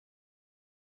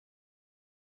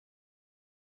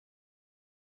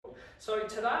So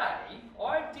today,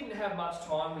 I didn't have much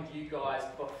time with you guys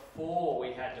before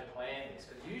we had to plan this,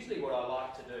 because usually what I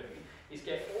like to do is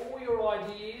get all your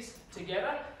ideas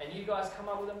together and you guys come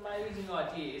up with amazing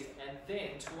ideas, and then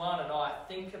Tuan and I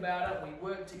think about it, we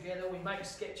work together, we make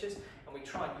sketches, and we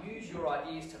try and use your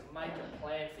ideas to make a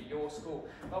plan for your school.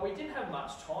 But we didn't have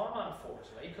much time,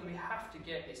 unfortunately, because we have to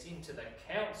get this into the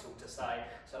council to say,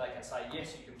 so they can say,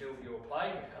 yes, you can build your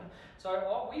playground.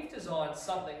 So we've designed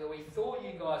something that we thought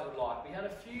you guys would like. We had a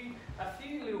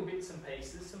few little bits and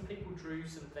pieces. Some people drew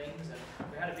some things,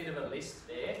 and we had a bit of a list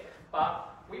there. But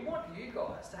we want you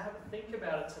guys to have a think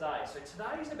about it today. So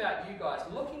today is about you guys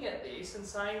looking at this and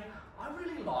saying, I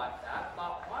really like that,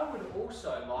 but I would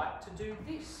also like to do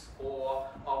this, or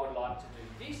I would like to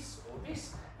do this or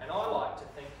this, and I like to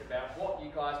think about what you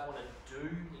guys want to do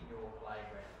in your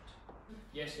playground.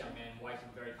 Yes, young man, waiting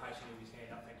very patiently with his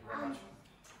hand up. Thank you very much.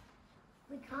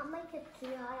 We can't make it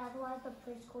too hard, otherwise the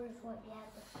preschoolers won't be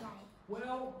able to play.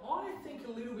 Well, I think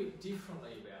a little bit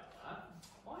differently about that.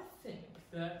 I think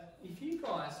that if you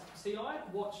guys, see,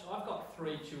 I've got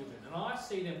 3 children, and I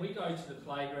see them, we go to the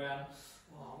playground,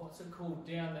 what's it called,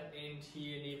 down the end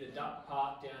here near the duck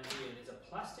park down here, there's a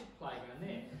plastic playground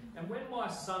there. And when my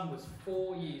son was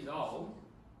 4 years old,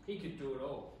 he could do it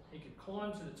all. He could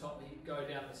climb to the top and he'd go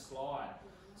down the slide.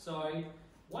 So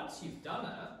once you've done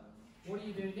it, what do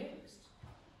you do next?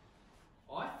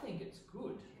 I think it's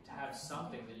good to have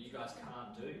something that you guys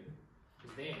can't do,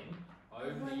 because then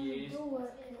over the years you'll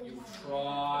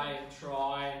try and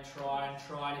try and try and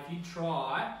try, and if you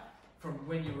try from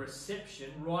when you're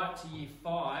reception right to year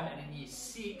 5, and in year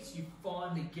 6 you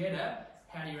finally get it,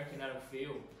 how do you reckon that'll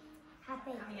feel?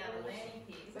 Happy. Coming out of learning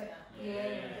years.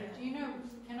 Yeah. Do you know,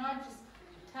 can I just,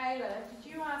 Taylor, did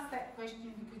you ask that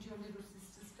question because your little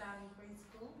sister's starting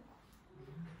preschool?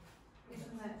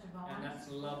 Isn't that divine? And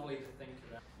that's lovely to think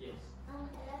about. Yes. A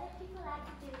lot of people like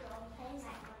to do role playing,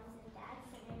 like moms and dads,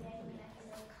 so maybe I can make a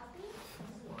little copy.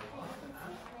 And you can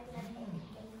sit and maybe like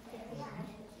a game area, and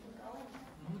then you can go and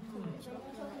when we're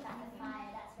talking about the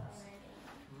fire, that's what we're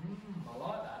doing. I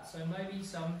like that. So maybe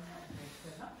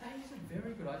that is a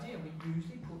very good idea. We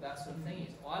usually put that sort of thing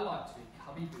in. I like to do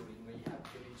cubby building where you have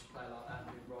village play like that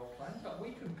and do role playing, but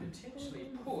we could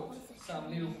potentially put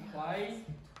some little play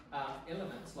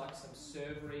elements like some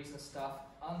serveries and stuff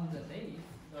underneath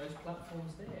those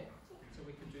platforms there. So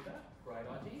we could do that. Great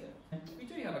idea. We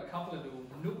do have a couple of little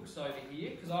nooks over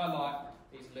here, because I like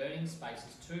these learning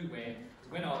spaces too, where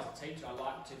when I was a teacher I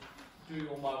liked to do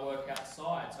all my work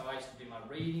outside. So I used to do my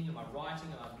reading and my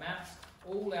writing and my maths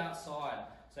all outside.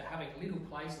 So having little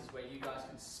places where you guys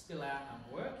can spill out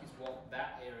and work is what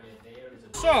that area there is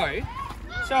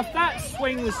about. So if that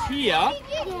swing was here,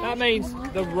 that means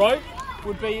the rope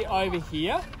would be over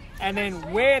here, and then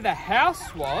where the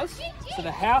house was, so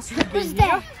the house would be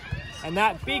here, and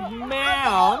that big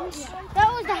mound,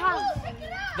 That was the house.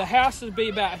 the house would be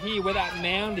about here where that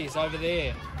mound is over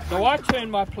there. So I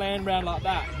turned my plan round like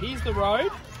that. Here's the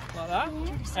road, like that,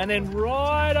 and then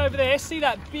right over there, see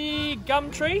that big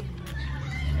gum tree?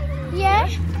 Yeah.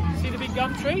 See the big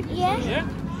gum tree? Yeah. Yeah.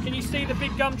 Can you see the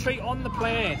big gum tree on the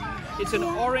plan? It's an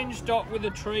orange dot with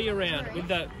a tree around, with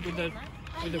the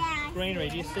greenery.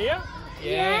 Do you see it?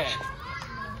 Yeah.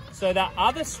 So that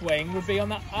other swing would be on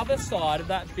the other side of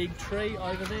that big tree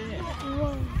over there.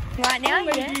 Right now, I'll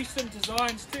leave you some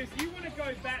designs too. If you want to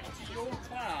go back to your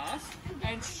class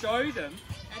and show them,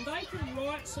 and they can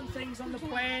write some things on the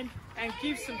plan and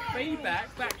give some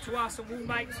feedback back to us, and we'll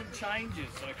make some changes,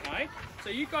 okay?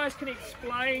 So you guys can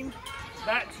explain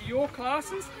that to your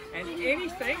classes, and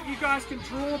anything, you guys can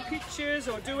draw pictures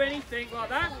or do anything like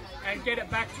that and get it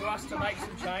back to us to make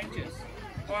some changes.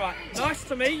 Alright, nice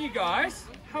to meet you guys.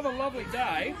 Have a lovely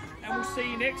day, and we'll see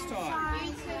you next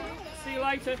time. See you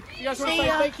later. You guys want to say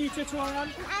thank you to Tuan?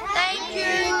 Thank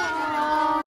you.